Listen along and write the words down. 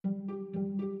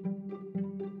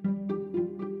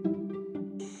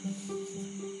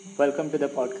welcome to the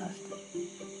podcast.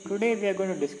 Today we are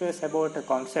going to discuss about a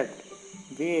concept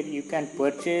where you can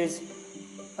purchase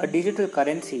a digital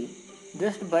currency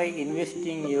just by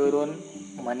investing your own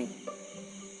money.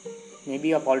 Maybe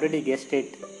you have already guessed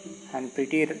it, and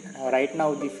pretty right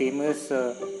now the famous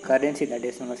currency that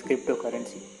is known as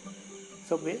cryptocurrency.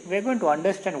 So we're going to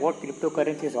understand what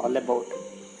cryptocurrency is all about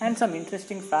and some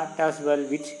interesting fact as well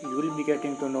which you will be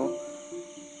getting to know,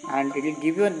 and it will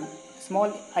give you a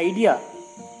small idea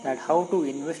that how to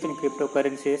invest in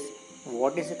cryptocurrencies,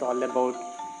 what is it all about,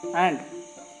 and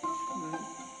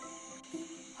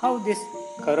how this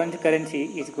currency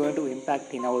is going to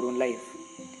impact in our own life.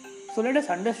 So let us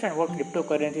understand what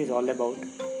cryptocurrency is all about.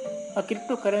 A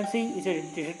cryptocurrency is a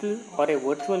digital or a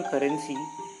virtual currency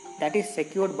that is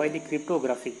secured by the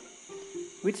cryptography,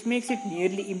 which makes it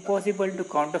nearly impossible to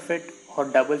counterfeit or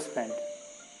double spend.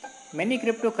 Many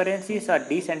cryptocurrencies are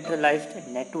decentralized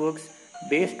networks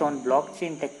based on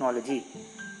blockchain technology,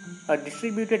 a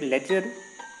distributed ledger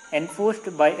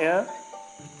enforced by a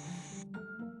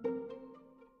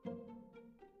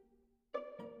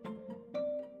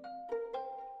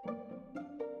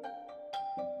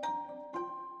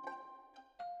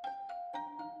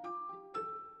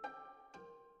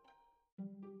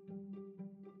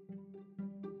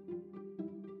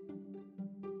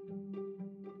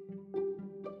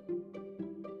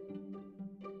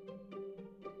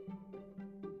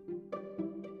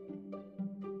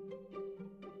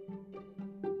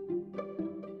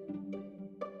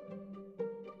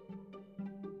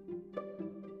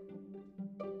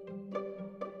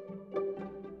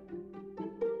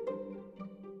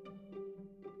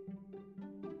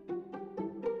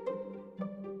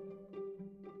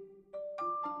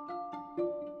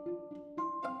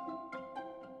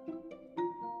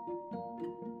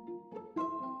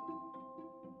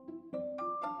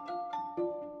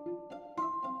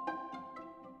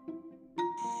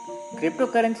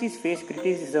Cryptocurrencies face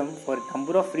criticism for a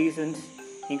number of reasons,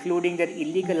 including their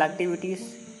illegal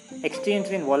activities, extreme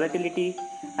volatility,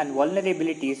 and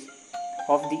vulnerabilities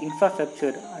of the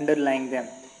infrastructure underlying them.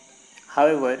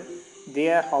 However, they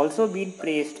have also been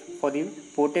praised for the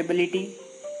portability,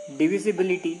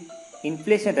 divisibility,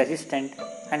 inflation resistant,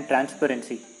 and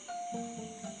transparency.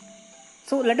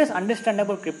 So let us understand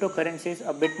about cryptocurrencies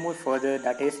a bit more further.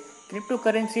 That is,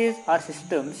 cryptocurrencies are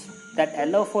systems that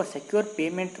allow for secure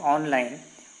payment online,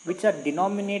 which are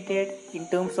denominated in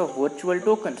terms of virtual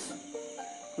tokens,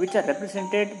 which are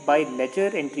represented by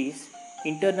ledger entries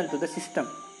internal to the system.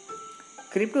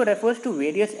 Crypto refers to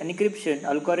various encryption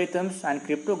algorithms and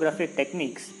cryptographic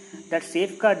techniques that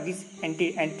safeguard these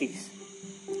entries,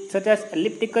 such as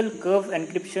elliptical curve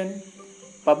encryption,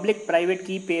 public-private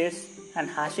key pairs, and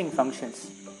hashing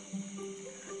functions.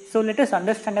 So let us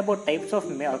understand about types of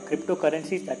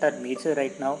cryptocurrencies that are major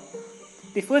right now.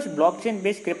 The first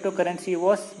blockchain-based cryptocurrency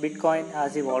was Bitcoin,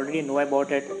 as you already know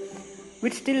about it,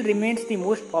 which still remains the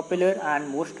most popular and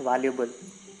most valuable.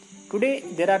 Today,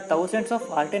 there are thousands of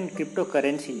alternate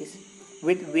cryptocurrencies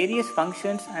with various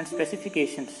functions and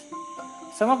specifications.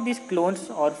 Some of these clones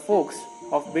are forks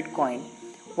of Bitcoin,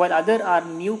 while others are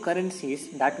new currencies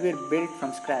that were built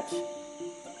from scratch.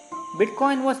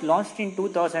 Bitcoin was launched in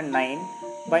 2009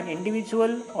 by an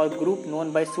individual or group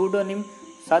known by pseudonym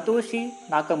Satoshi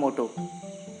Nakamoto.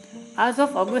 As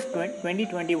of August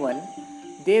 2021,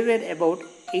 there were about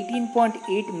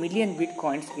 18.8 million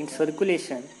bitcoins in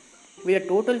circulation with a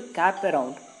total cap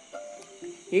around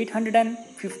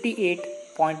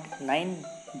 $858.9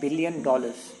 billion,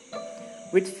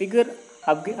 with figure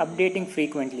updating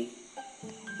frequently.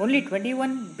 Only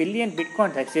 21 billion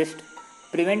bitcoins exist,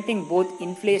 preventing both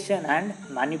inflation and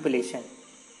manipulation.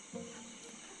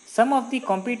 Some of the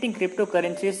competing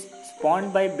cryptocurrencies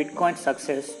spawned by Bitcoin's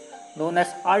success, known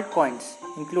as altcoins,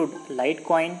 include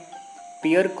Litecoin,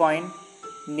 Peercoin,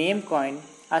 Namecoin,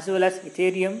 as well as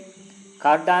Ethereum,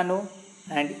 Cardano,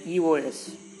 and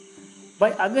EOS.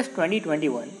 By August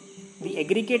 2021, the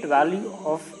aggregate value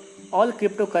of all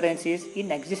cryptocurrencies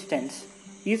in existence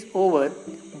is over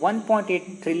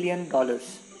 $1.8 trillion.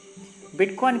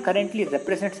 Bitcoin currently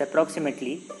represents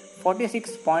approximately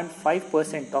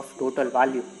 46.5% of total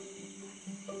value.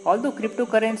 Although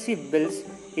cryptocurrency bills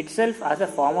itself as a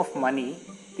form of money,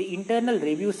 the Internal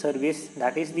Review Service,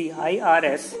 that is the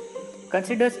IRS,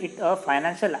 considers it a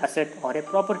financial asset or a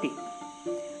property.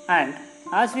 And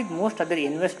as with most other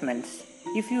investments,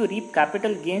 if you reap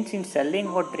capital gains in selling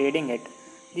or trading it,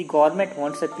 the government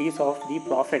wants a piece of the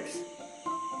profits.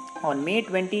 On May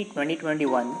 20,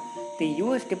 2021, the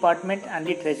US Department and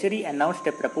the Treasury announced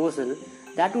a proposal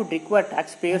that would require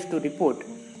taxpayers to report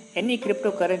any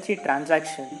cryptocurrency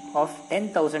transaction of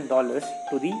 $10,000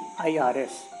 to the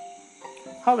IRS.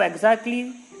 How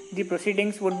exactly the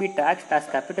proceedings would be taxed as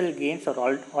capital gains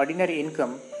or ordinary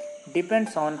income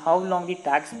depends on how long the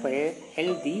taxpayer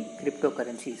held the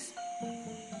cryptocurrencies.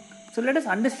 So let us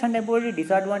understand about the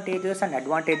disadvantages and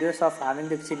advantages of having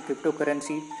this in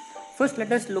cryptocurrency. First,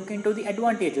 let us look into the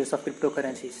advantages of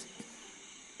cryptocurrencies.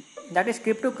 That is,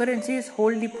 cryptocurrencies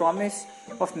hold the promise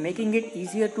of making it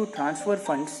easier to transfer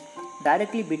funds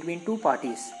directly between two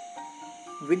parties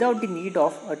without the need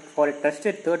for a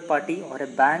trusted third party or a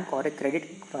bank or a credit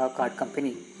card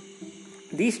company.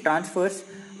 These transfers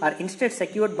are instead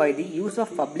secured by the use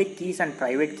of public keys and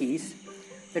private keys.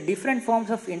 The different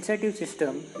forms of incentive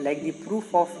system like the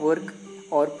proof of work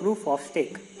or proof of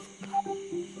stake.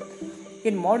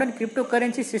 In modern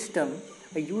cryptocurrency system,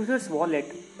 a user's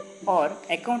wallet or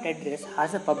account address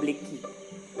has a public key,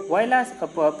 while as a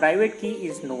private key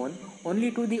is known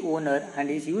only to the owner and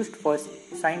is used for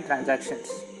signed transactions.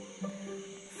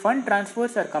 Fund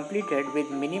transfers are completed with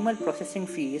minimal processing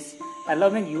fees,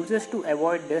 allowing users to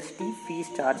avoid the steep fees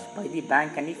charged by the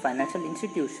bank and the financial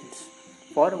institutions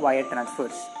for wire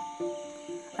transfers.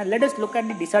 And let us look at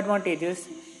the disadvantages.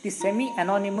 The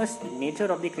semi-anonymous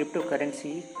nature of the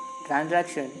cryptocurrency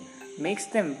transaction makes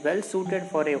them well suited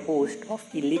for a host of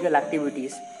illegal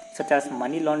activities such as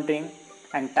money laundering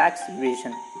and tax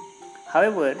evasion.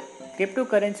 However,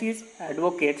 cryptocurrencies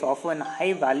advocates often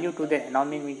high value to their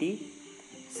anonymity,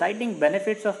 citing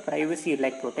benefits of privacy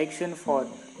like protection for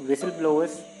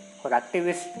whistleblowers or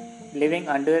activists living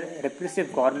under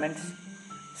repressive governments.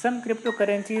 Some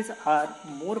cryptocurrencies are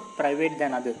more private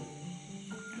than others.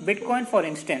 Bitcoin, for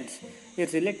instance,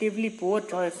 is relatively poor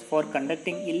choice for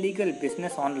conducting illegal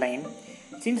business online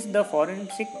since the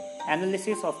forensic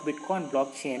analysis of Bitcoin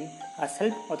blockchain has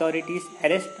helped authorities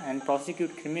arrest and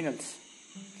prosecute criminals.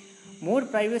 More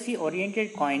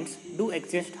privacy-oriented coins do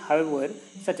exist, however,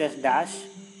 such as Dash,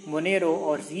 Monero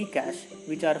or Zcash,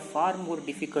 which are far more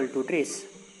difficult to trace.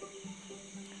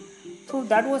 So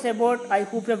that was about, I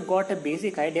hope you have got a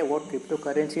basic idea what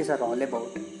cryptocurrencies are all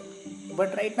about.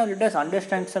 But right now let us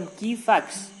understand some key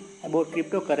facts about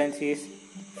cryptocurrencies.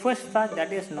 First fact,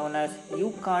 that is known as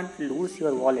you can't lose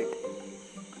your wallet.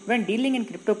 When dealing in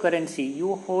cryptocurrency,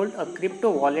 you hold a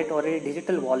crypto wallet or a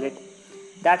digital wallet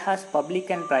that has public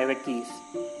and private keys.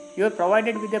 You are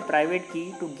provided with a private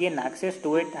key to gain access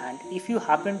to it, and if you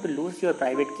happen to lose your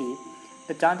private key,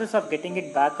 the chances of getting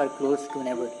it back are close to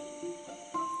never.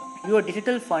 Your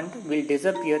digital fund will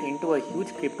disappear into a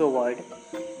huge crypto void.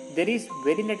 There is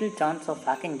very little chance of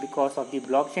hacking because of the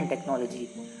blockchain technology.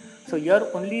 So you are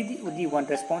only the one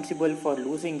responsible for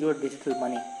losing your digital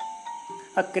money.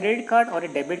 A credit card or a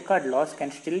debit card loss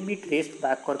can still be traced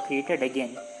back or created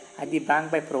again at the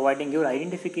bank by providing your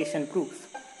identification proof.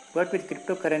 But with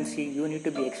cryptocurrency, you need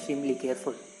to be extremely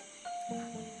careful.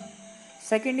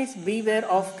 Second is beware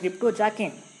of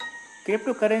cryptojacking.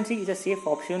 Cryptocurrency is a safe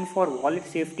option for wallet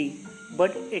safety,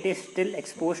 but it is still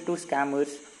exposed to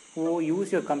scammers who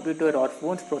use your computer or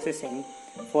phone's processing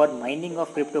for mining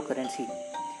of cryptocurrency.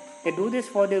 They do this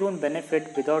for their own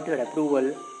benefit without your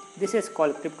approval. This is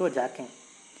called cryptojacking,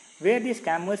 where the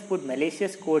scammers put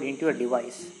malicious code into your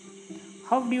device.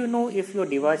 How do you know if your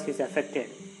device is affected?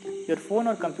 Your phone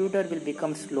or computer will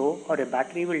become slow or a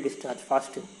battery will discharge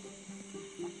faster.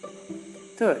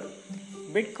 Third,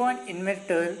 Bitcoin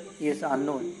inventor is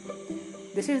unknown.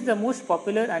 This is the most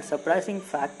popular and surprising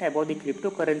fact about the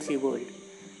cryptocurrency world.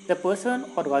 The person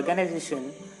or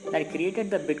organization that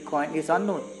created the Bitcoin is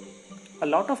unknown. A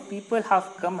lot of people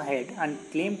have come ahead and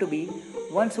claimed to be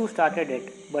ones who started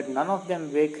it, but none of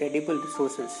them were credible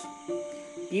sources.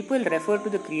 People refer to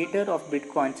the creator of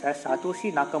Bitcoins as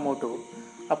Satoshi Nakamoto,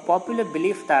 a popular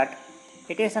belief that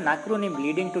it is an acronym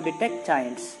leading to the tech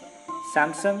giants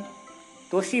Samsung,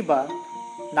 Toshiba,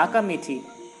 Nakamichi,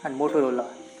 and Motorola.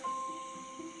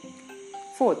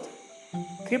 Fourth,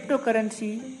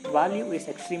 cryptocurrency value is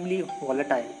extremely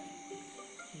volatile.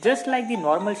 Just like the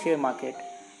normal share market,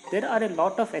 there are a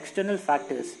lot of external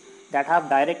factors that have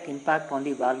direct impact on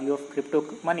the value of crypto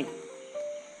money.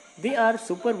 They are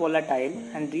super volatile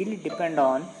and really depend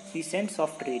on the sense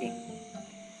of trading.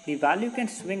 The value can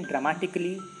swing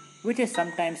dramatically, which is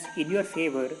sometimes in your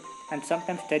favor and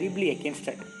sometimes terribly against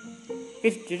it.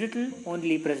 Its digital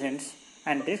only presence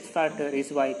and risk factor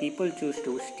is why people choose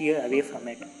to steer away from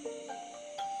it.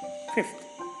 Fifth,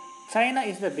 China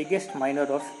is the biggest miner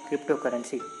of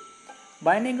cryptocurrency.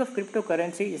 Mining of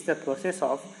cryptocurrency is the process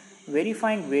of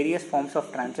verifying various forms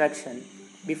of transaction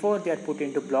before they are put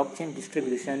into blockchain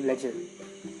distribution ledger.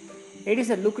 It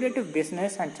is a lucrative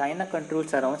business and China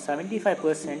controls around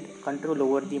 75% control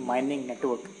over the mining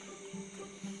network.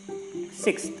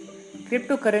 Sixth,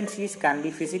 cryptocurrencies can be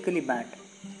physically banned.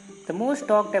 The The most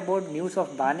talked about news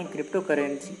of banning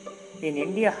cryptocurrency in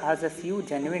India has a few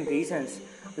genuine reasons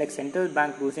like central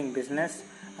bank losing business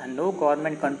and no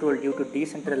government control due to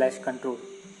decentralized control.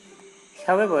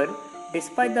 However,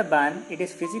 despite the ban, it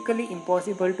is physically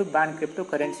impossible to ban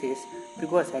cryptocurrencies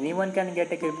because anyone can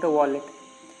get a crypto wallet.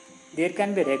 There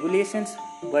can be regulations,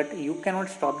 but you cannot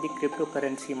stop the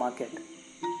cryptocurrency market.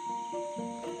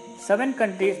 7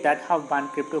 countries that have banned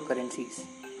cryptocurrencies.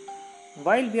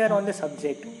 While we are on the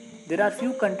subject, there are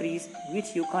few countries which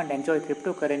you can't enjoy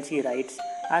cryptocurrency rights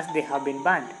as they have been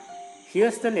banned.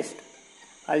 Here's the list: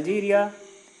 Algeria,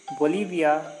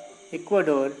 Bolivia,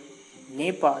 Ecuador,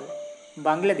 Nepal,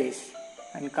 Bangladesh,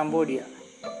 and Cambodia.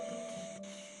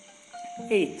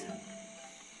 8th,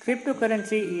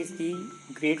 cryptocurrency is the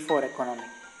great for economy.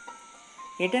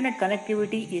 Internet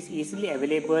connectivity is easily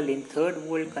available in third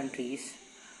world countries,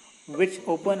 which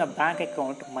open a bank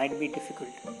account might be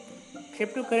difficult.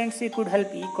 Cryptocurrency could help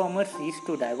e-commerce reach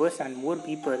to diverse and more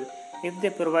people if they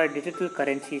provide digital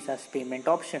currencies as payment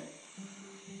option.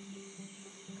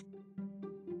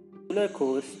 Popular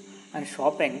course and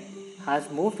shopping has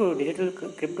moved to digital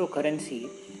cryptocurrency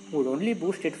would only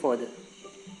boost it further.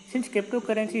 Since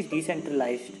cryptocurrency is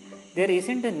decentralized, there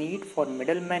isn't a need for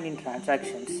middlemen in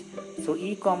transactions, so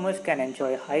e-commerce can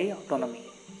enjoy high autonomy.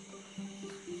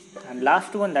 And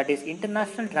last one, that is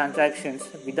international transactions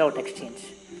without exchange.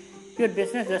 Your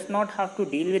business does not have to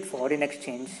deal with foreign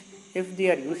exchange if they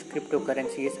are used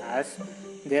cryptocurrencies as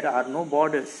there are no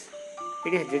borders.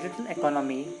 It is digital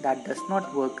economy that does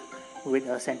not work with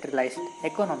a centralized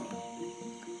economy.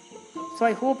 So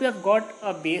I hope you have got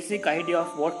a basic idea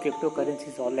of what cryptocurrency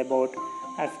is all about.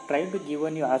 I've tried to give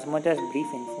you as much as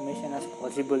brief information as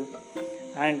possible.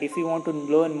 And if you want to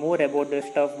learn more about the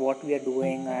stuff what we are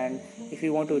doing, and if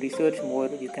you want to research more,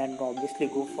 you can obviously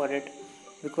go for it,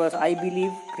 because I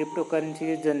believe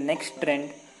cryptocurrency is the next trend.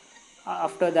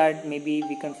 After that, maybe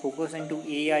we can focus into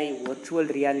AI, virtual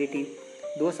reality.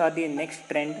 Those are the next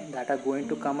trend that are going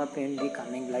to come up in the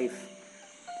coming life.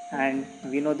 And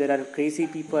we know there are crazy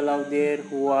people out there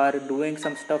who are doing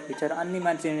some stuff which are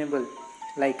unimaginable,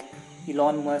 like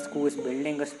Elon Musk, who is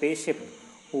building a spaceship,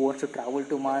 who wants to travel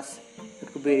to Mars.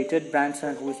 It could be Richard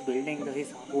Branson, who is building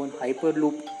his own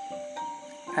Hyperloop,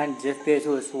 and Jeff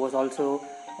Bezos, who was also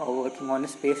working on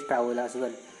space travel as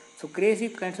well. So crazy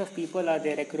kinds of people are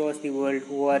there across the world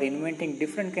who are inventing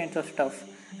different kinds of stuff,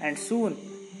 and soon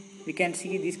we can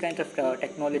see these kinds of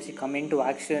technology come into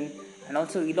action. And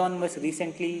also Elon Musk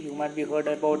recently, you might be heard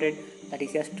about it, that he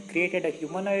has created a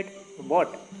humanoid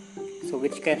bot, so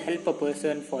which can help a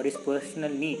person for his personal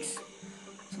needs.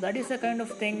 So that is the kind of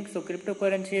thing. So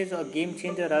cryptocurrency is a game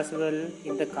changer as well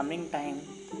in the coming time,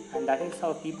 and that is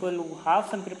how people who have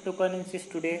some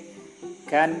cryptocurrencies today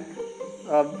can